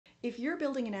If you're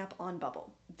building an app on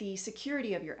Bubble, the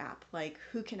security of your app, like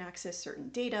who can access certain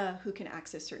data, who can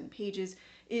access certain pages,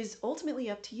 is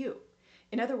ultimately up to you.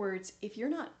 In other words, if you're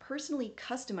not personally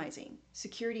customizing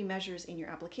security measures in your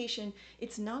application,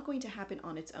 it's not going to happen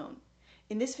on its own.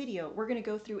 In this video, we're going to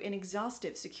go through an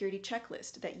exhaustive security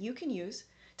checklist that you can use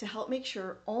to help make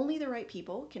sure only the right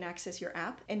people can access your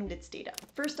app and its data.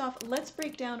 First off, let's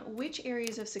break down which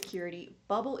areas of security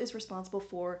Bubble is responsible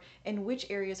for and which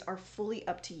areas are fully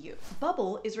up to you.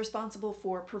 Bubble is responsible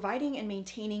for providing and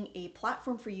maintaining a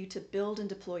platform for you to build and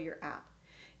deploy your app.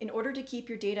 In order to keep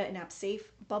your data and app safe,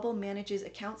 Bubble manages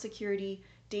account security,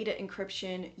 data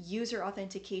encryption, user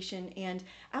authentication, and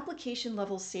application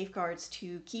level safeguards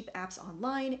to keep apps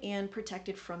online and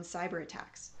protected from cyber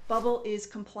attacks. Bubble is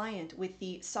compliant with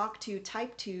the SOC 2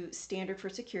 Type 2 standard for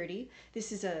security.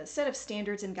 This is a set of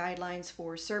standards and guidelines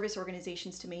for service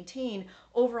organizations to maintain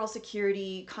overall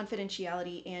security,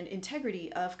 confidentiality, and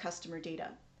integrity of customer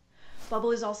data.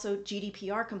 Bubble is also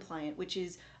GDPR compliant, which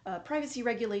is a privacy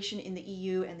regulation in the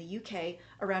EU and the UK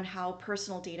around how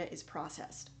personal data is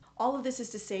processed. All of this is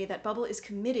to say that Bubble is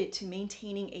committed to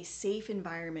maintaining a safe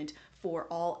environment for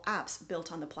all apps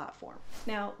built on the platform.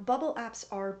 Now, Bubble apps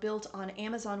are built on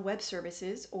Amazon Web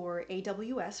Services, or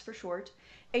AWS for short.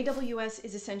 AWS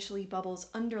is essentially Bubble's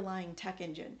underlying tech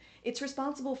engine. It's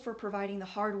responsible for providing the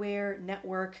hardware,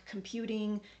 network,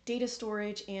 computing, data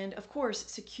storage, and of course,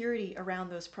 security around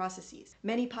those processes.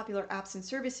 Many popular apps and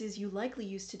services you likely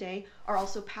use today are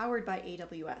also powered by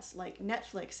AWS, like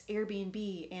Netflix,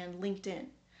 Airbnb, and LinkedIn.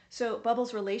 So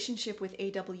Bubble's relationship with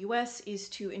AWS is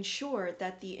to ensure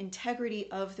that the integrity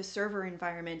of the server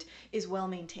environment is well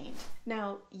maintained.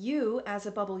 Now, you as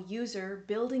a Bubble user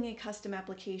building a custom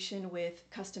application with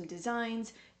custom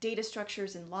designs, data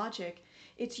structures, and logic,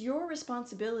 it's your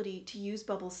responsibility to use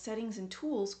Bubble's settings and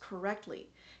tools correctly.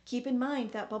 Keep in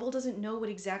mind that Bubble doesn't know what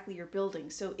exactly you're building,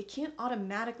 so it can't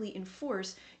automatically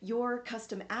enforce your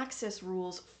custom access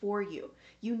rules for you.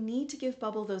 You need to give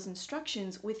Bubble those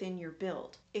instructions within your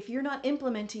build. If you're not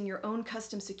implementing your own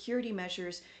custom security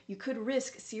measures, you could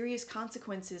risk serious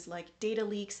consequences like data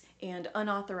leaks and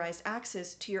unauthorized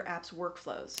access to your app's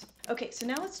workflows. Okay, so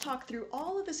now let's talk through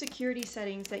all of the security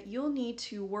settings that you'll need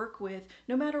to work with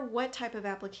no matter what type of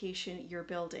application you're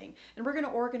building. And we're going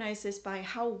to organize this by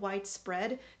how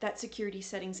widespread that security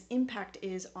settings impact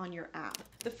is on your app.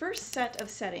 The first set of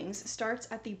settings starts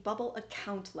at the Bubble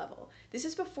account level. This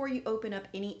is before you open up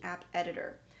any app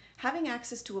editor. Having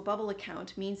access to a Bubble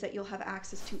account means that you'll have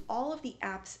access to all of the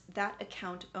apps that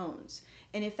account owns.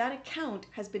 And if that account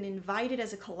has been invited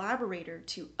as a collaborator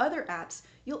to other apps,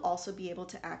 you'll also be able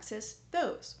to access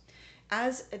those.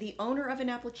 As the owner of an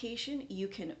application, you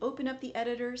can open up the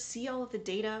editor, see all of the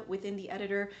data within the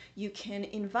editor, you can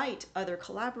invite other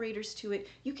collaborators to it,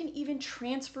 you can even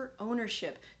transfer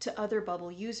ownership to other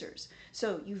Bubble users.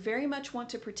 So you very much want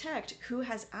to protect who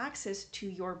has access to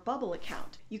your Bubble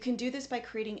account. You can do this by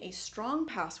creating a strong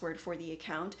password for the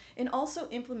account and also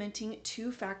implementing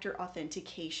two-factor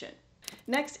authentication.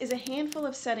 Next is a handful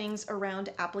of settings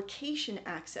around application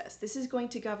access. This is going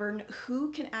to govern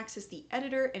who can access the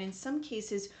editor and in some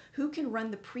cases, who can run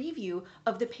the preview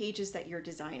of the pages that you're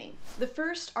designing. The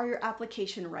first are your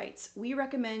application rights. We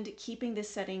recommend keeping this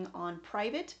setting on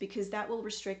private because that will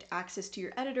restrict access to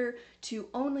your editor to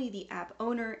only the app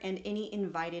owner and any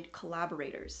invited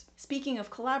collaborators. Speaking of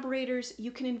collaborators,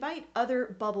 you can invite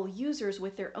other Bubble users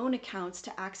with their own accounts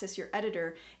to access your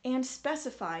editor and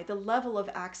specify the level of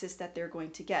access that they're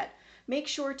going to get. Make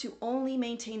sure to only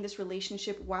maintain this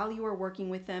relationship while you are working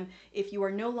with them. If you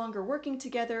are no longer working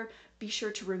together, be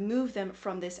sure to remove them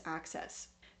from this access.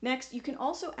 Next, you can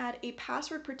also add a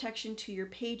password protection to your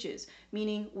pages,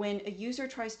 meaning when a user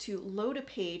tries to load a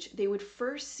page, they would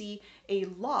first see a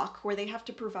lock where they have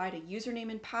to provide a username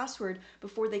and password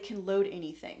before they can load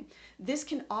anything. This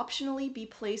can optionally be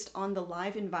placed on the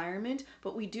live environment,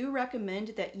 but we do recommend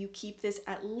that you keep this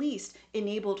at least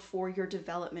enabled for your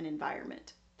development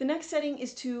environment. The next setting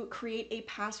is to create a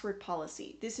password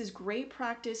policy. This is great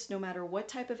practice no matter what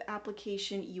type of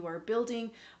application you are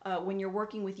building when you're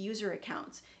working with user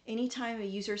accounts. Anytime a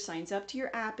user signs up to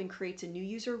your app and creates a new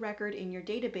user record in your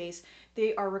database,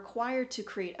 they are required to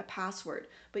create a password,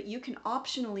 but you can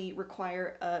optionally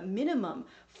require a minimum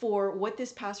for what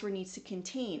this password needs to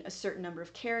contain, a certain number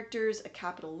of characters, a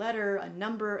capital letter, a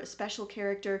number, a special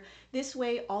character. This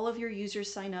way, all of your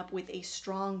users sign up with a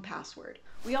strong password.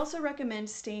 We also recommend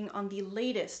staying on the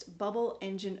latest Bubble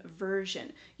Engine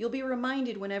version. You'll be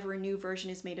reminded whenever a new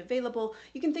version is made available.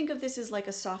 You can think of this as like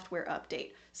a software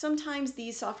update. Sometimes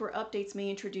these software updates may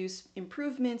introduce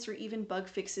improvements or even bug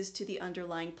fixes to the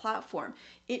underlying platform.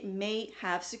 it may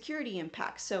have security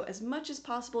impacts. So as much as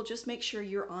possible, just make sure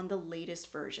you're on the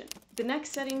latest version. The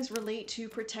next settings relate to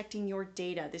protecting your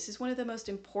data. This is one of the most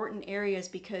important areas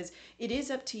because it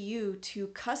is up to you to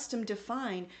custom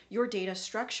define your data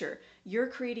structure. You're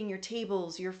creating your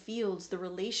tables, your fields, the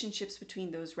relationships between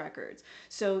those records.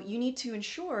 So you need to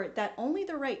ensure that only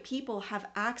the right people have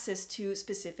access to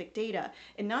specific data.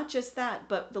 And not just that,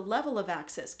 but the level of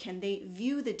access. Can they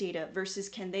view the data versus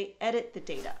can they edit the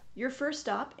data? Your first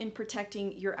stop in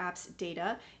protecting your app's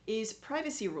data is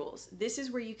privacy rules. This is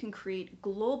where you can create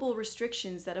global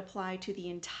restrictions that apply to the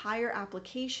entire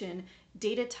application,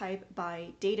 data type by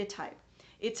data type.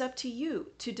 It's up to you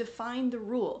to define the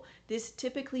rule. This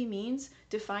typically means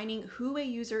defining who a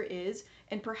user is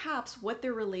and perhaps what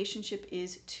their relationship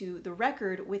is to the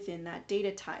record within that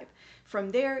data type. From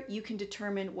there, you can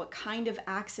determine what kind of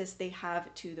access they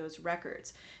have to those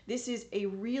records. This is a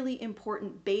really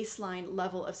important baseline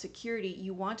level of security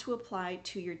you want to apply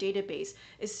to your database,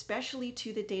 especially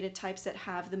to the data types that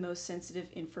have the most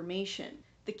sensitive information.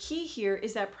 The key here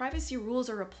is that privacy rules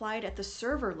are applied at the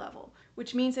server level,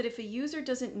 which means that if a user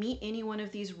doesn't meet any one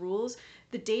of these rules,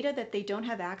 the data that they don't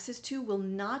have access to will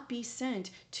not be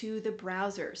sent to the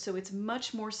browser. So it's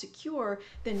much more secure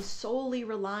than solely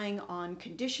relying on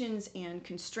conditions and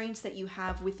constraints that you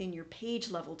have within your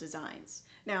page level designs.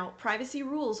 Now, privacy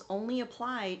rules only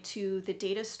apply to the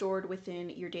data stored within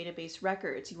your database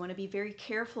records. You want to be very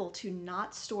careful to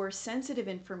not store sensitive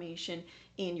information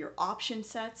in your option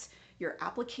sets, your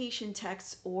application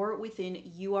texts, or within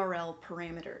URL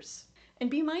parameters.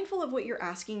 And be mindful of what you're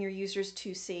asking your users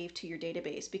to save to your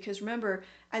database, because remember,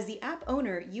 as the app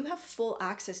owner, you have full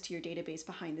access to your database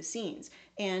behind the scenes,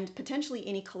 and potentially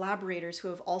any collaborators who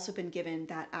have also been given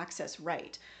that access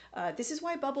right. This is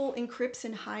why Bubble encrypts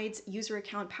and hides user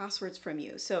account passwords from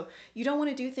you. So you don't want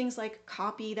to do things like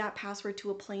copy that password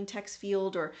to a plain text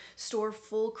field or store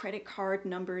full credit card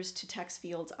numbers to text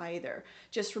fields either.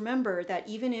 Just remember that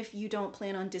even if you don't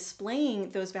plan on displaying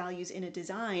those values in a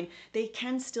design, they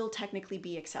can still technically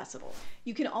be accessible.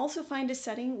 You can also find a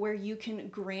setting where you can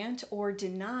grant or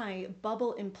deny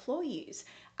Bubble employees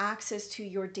access to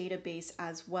your database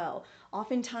as well.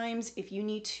 Oftentimes, if you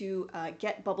need to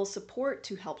get Bubble support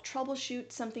to help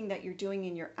troubleshoot something that you're doing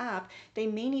in your app, they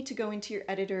may need to go into your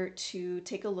editor to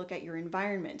take a look at your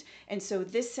environment. And so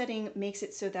this setting makes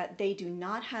it so that they do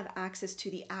not have access to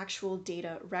the actual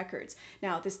data records.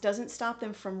 Now, this doesn't stop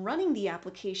them from running the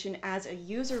application as a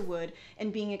user would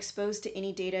and being exposed to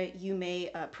any data you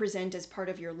may present as part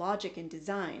of your logic and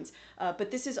designs.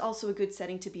 But this is also a good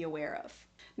setting to be aware of.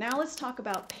 Now let's talk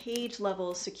about page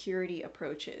level security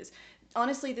approaches.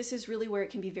 Honestly, this is really where it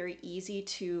can be very easy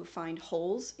to find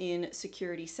holes in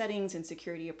security settings and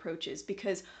security approaches,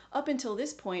 because up until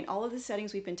this point, all of the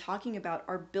settings we've been talking about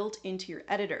are built into your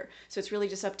editor. So it's really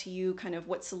just up to you kind of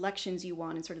what selections you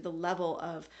want and sort of the level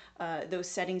of those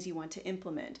settings you want to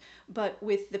implement. But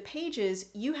with the pages,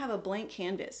 you have a blank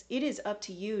canvas. It is up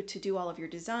to you to do all of your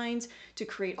designs, to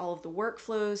create all of the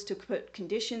workflows, to put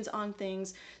conditions on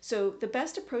things. So the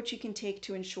best approach you can take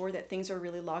to ensure that things are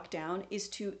really locked down is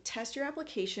to test your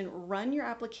application, run your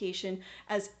application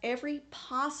as every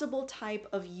possible type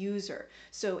of user.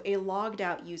 So a logged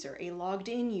out user, a logged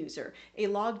in user, a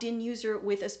logged in user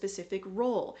with a specific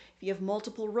role. If you have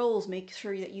multiple roles, make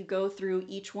sure that you go through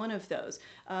each one of those.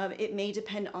 It may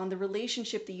depend on the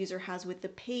relationship the user has with the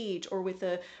page or with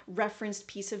a referenced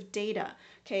piece of data.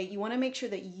 Okay, you want to make sure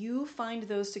that you find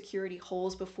those security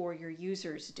holes before your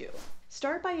users do.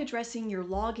 Start by addressing your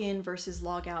login versus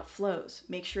logout flows.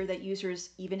 Make sure that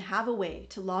users even have a way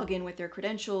to log in with their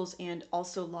credentials and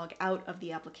also log out of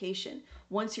the application.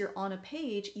 Once you're on a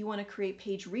page, you want to create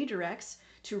page redirects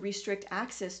to restrict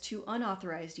access to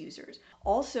unauthorized users.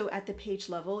 Also at the page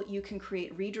level, you can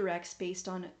create redirects based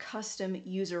on custom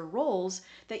user roles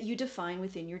that you define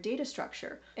within your data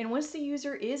structure. And once the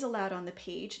user is allowed on the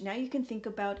page, now you can think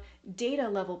about data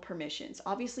level permissions.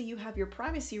 Obviously you have your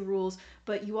privacy rules,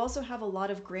 but you also have a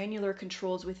lot of granular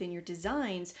controls within your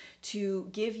designs to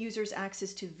give users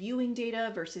access to viewing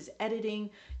data versus editing.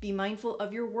 Be mindful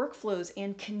of your workflows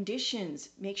and conditions.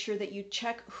 Make sure that you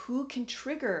check who can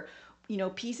trigger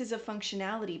pieces of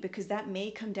functionality, because that may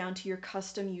come down to your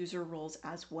custom user roles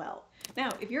as well. Now,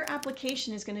 if your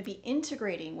application is going to be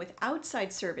integrating with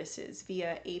outside services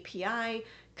via API,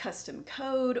 custom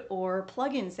code, or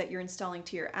plugins that you're installing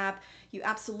to your app, you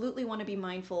absolutely want to be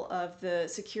mindful of the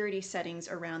security settings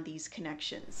around these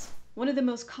connections. One of the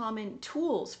most common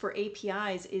tools for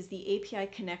APIs is the API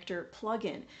Connector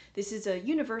plugin. This is a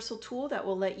universal tool that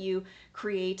will let you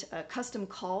create custom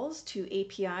calls to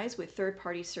APIs with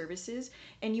third-party services,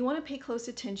 and you want to pay close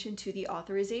attention to the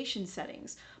authorization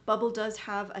settings. Bubble does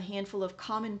have a handful of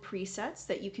common presets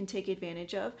that you can take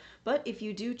advantage of, but if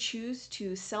you do choose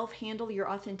to self-handle your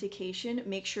authentication,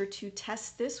 make sure to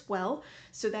test this well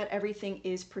so that everything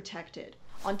is protected.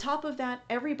 On top of that,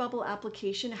 every Bubble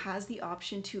application has the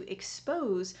option to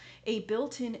expose a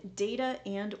built-in data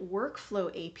and workflow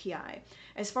API.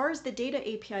 As far as the data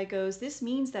API goes, this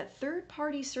means that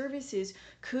third-party services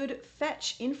could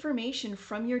fetch information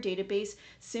from your database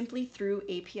simply through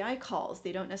API calls.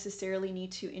 They don't necessarily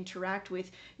need to interact with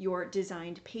your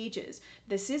designed pages.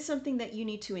 This is something that you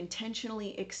need to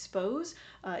intentionally expose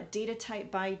data type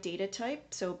by data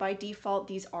type. So by default,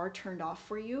 these are turned off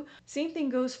for you. Same thing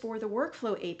goes for the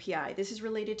workflow API. This is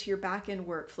related to your backend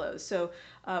workflows. So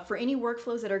for any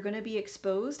workflows that are going to be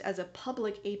exposed as a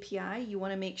public API, you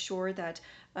want to make sure that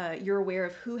you're aware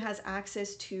of who has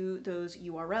access to those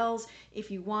URLs.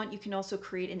 If you want, you can also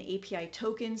create an API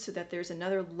token so that there's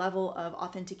another level of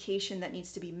authentication that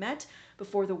needs to be met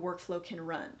before the workflow can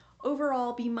run.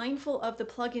 Overall, be mindful of the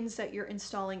plugins that you're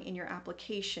installing in your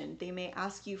application. They may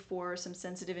ask you for some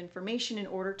sensitive information in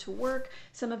order to work.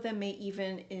 Some of them may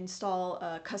even install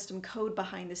custom code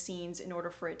behind the scenes in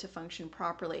order for it to function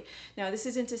properly. Now, this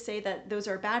isn't to say that those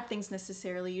are bad things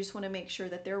necessarily. You just want to make sure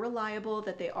that they're reliable,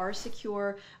 that they are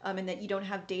secure, and that you don't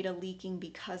have data leaking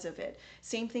because of it.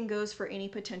 Same thing goes for any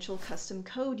potential custom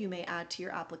code you may add to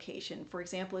your application. For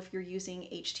example, if you're using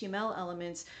HTML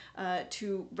elements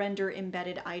to render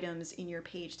embedded items in your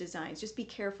page designs. Just be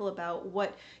careful about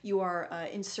what you are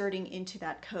inserting into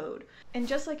that code. And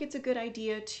just like it's a good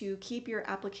idea to keep your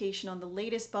application on the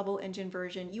latest Bubble engine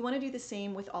version, you want to do the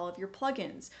same with all of your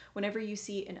plugins. Whenever you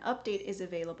see an update is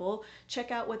available, check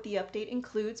out what the update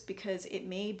includes because it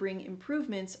may bring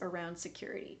improvements around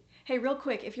security. Hey, real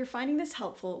quick, if you're finding this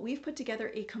helpful, we've put together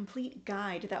a complete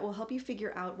guide that will help you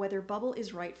figure out whether Bubble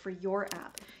is right for your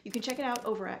app. You can check it out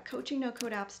over at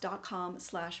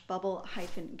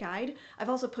coachingnocodeapps.com/bubble-guide. I've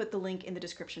also put the link in the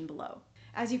description below.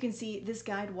 As you can see, this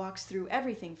guide walks through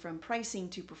everything from pricing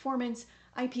to performance,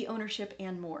 IP ownership,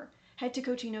 and more. Head to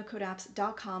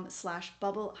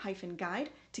coachingnocodeapps.com/bubble-guide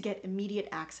to get immediate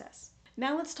access.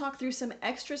 Now let's talk through some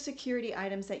extra security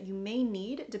items that you may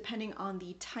need depending on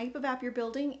the type of app you're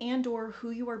building and/or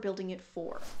who you are building it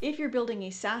for. If you're building a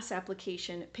SaaS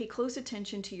application, pay close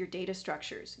attention to your data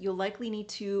structures. You'll likely need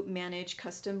to manage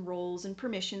custom roles and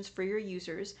permissions for your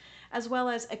users, as well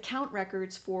as account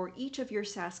records for each of your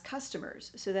SaaS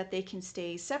customers so that they can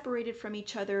stay separated from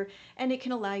each other, and it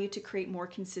can allow you to create more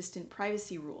consistent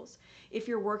privacy rules. If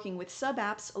you're working with sub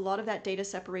apps, a lot of that data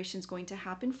separation is going to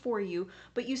happen for you,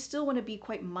 but you still want to be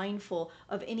quite mindful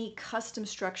of any custom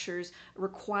structures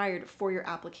required for your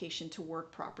application to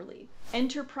work properly.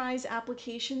 Enterprise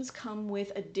applications come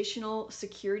with additional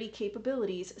security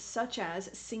capabilities such as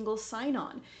single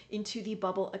sign-on into the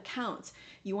Bubble accounts.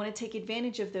 You want to take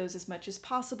advantage of those as much as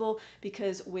possible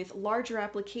because with larger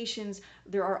applications,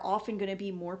 there are often going to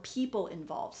be more people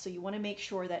involved. So you want to make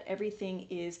sure that everything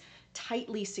is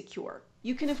tightly secure.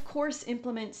 You can of course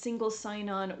implement single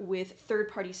sign-on with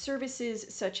third-party services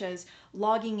such as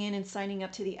logging in and signing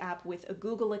up to the app with a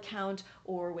Google account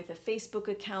or with a Facebook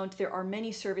account. There are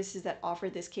many services that offer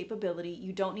this capability.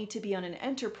 You don't need to be on an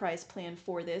enterprise plan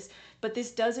for this, but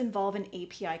this does involve an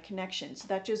API connection. So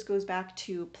that just goes back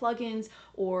to plugins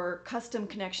or custom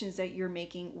connections that you're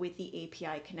making with the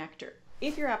API connector.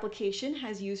 If your application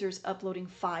has users uploading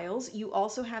files, you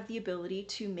also have the ability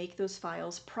to make those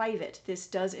files private. This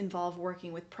does involve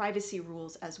working with privacy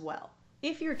rules as well.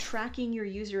 If you're tracking your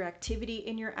user activity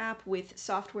in your app with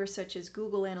software such as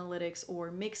Google Analytics or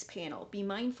Mixpanel, be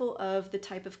mindful of the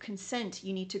type of consent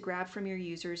you need to grab from your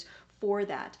users for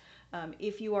that.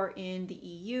 If you are in the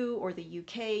EU or the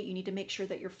UK, you need to make sure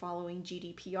that you're following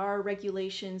GDPR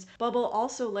regulations. Bubble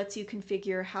also lets you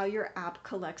configure how your app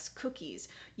collects cookies.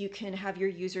 You can have your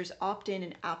users opt in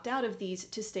and opt out of these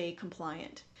to stay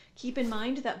compliant. Keep in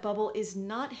mind that Bubble is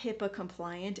not HIPAA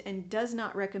compliant and does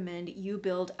not recommend you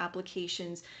build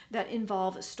applications that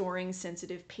involve storing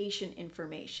sensitive patient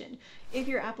information. If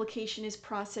your application is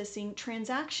processing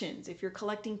transactions, if you're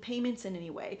collecting payments in any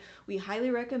way, we highly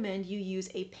recommend you use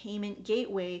a payment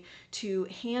gateway to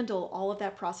handle all of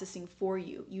that processing for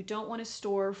you. You don't want to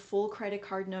store full credit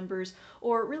card numbers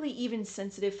or really even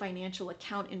sensitive financial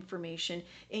account information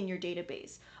in your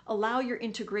database. Allow your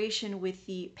integration with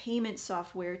the payment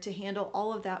software to handle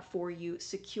all of that for you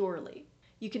securely.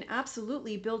 You can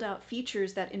absolutely build out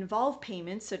features that involve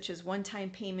payments, such as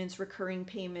one-time payments, recurring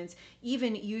payments,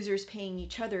 even users paying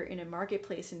each other in a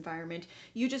marketplace environment.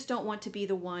 You just don't want to be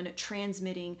the one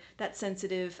transmitting that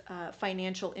sensitive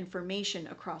financial information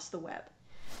across the web.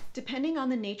 Depending on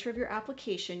the nature of your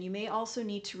application, you may also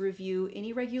need to review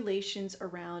any regulations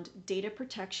around data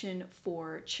protection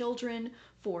for children,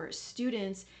 for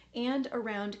students, and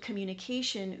around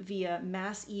communication via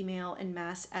mass email and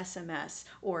mass SMS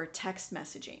or text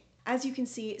messaging. As you can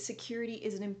see, security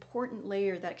is an important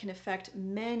layer that can affect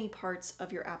many parts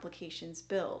of your application's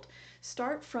build.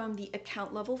 Start from the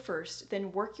account level first,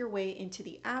 then work your way into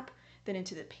the app, then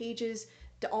into the pages,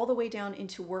 all the way down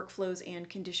into workflows and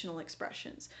conditional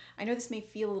expressions. I know this may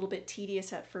feel a little bit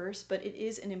tedious at first, but it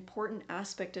is an important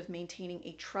aspect of maintaining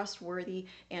a trustworthy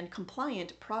and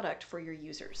compliant product for your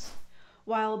users.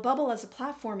 While Bubble as a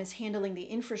platform is handling the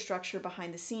infrastructure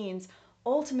behind the scenes,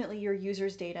 ultimately your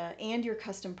users' data and your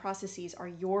custom processes are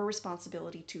your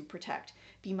responsibility to protect.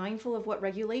 Be mindful of what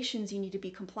regulations you need to be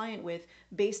compliant with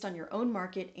based on your own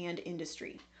market and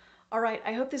industry. All right,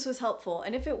 I hope this was helpful,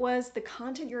 and if it was, the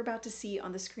content you're about to see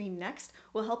on the screen next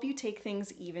will help you take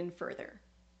things even further.